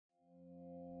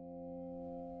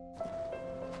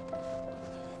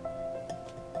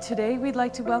Today we'd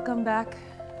like to welcome back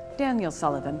Danny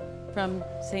Sullivan from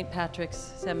St. Patrick's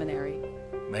Seminary.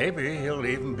 Maybe he'll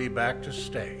even be back to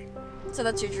stay. So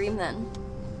that's your dream then?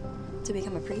 To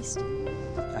become a priest?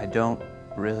 I don't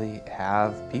really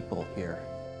have people here.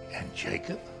 And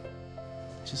Jacob?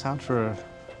 It's just hard for a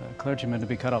clergyman to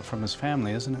be cut out from his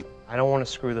family, isn't it? I don't want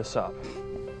to screw this up.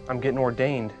 I'm getting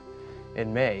ordained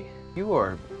in May. You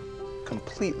are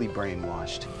completely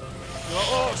brainwashed.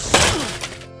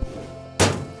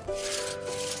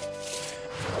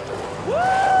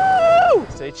 Woo!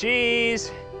 Say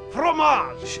cheese.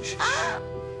 Fromage! Shh, shh, shh.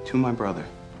 To my brother.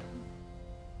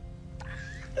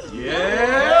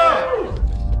 Yeah!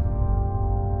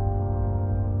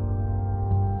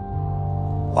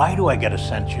 Why do I get a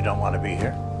sense you don't want to be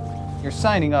here? You're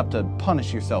signing up to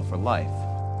punish yourself for life,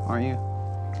 aren't you?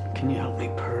 Can you help me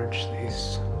purge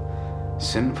these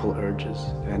sinful urges,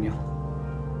 Daniel?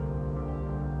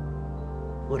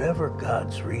 Whatever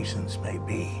God's reasons may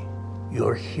be,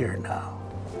 you're here now.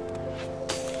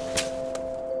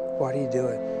 Why do you do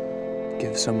it?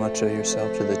 Give so much of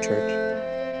yourself to the church?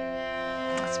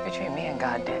 It's between me and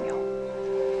God, Daniel.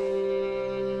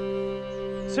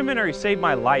 Seminary saved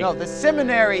my life. No, the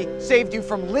seminary saved you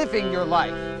from living your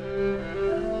life.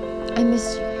 I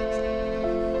missed you.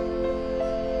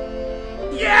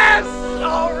 Yes!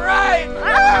 All right!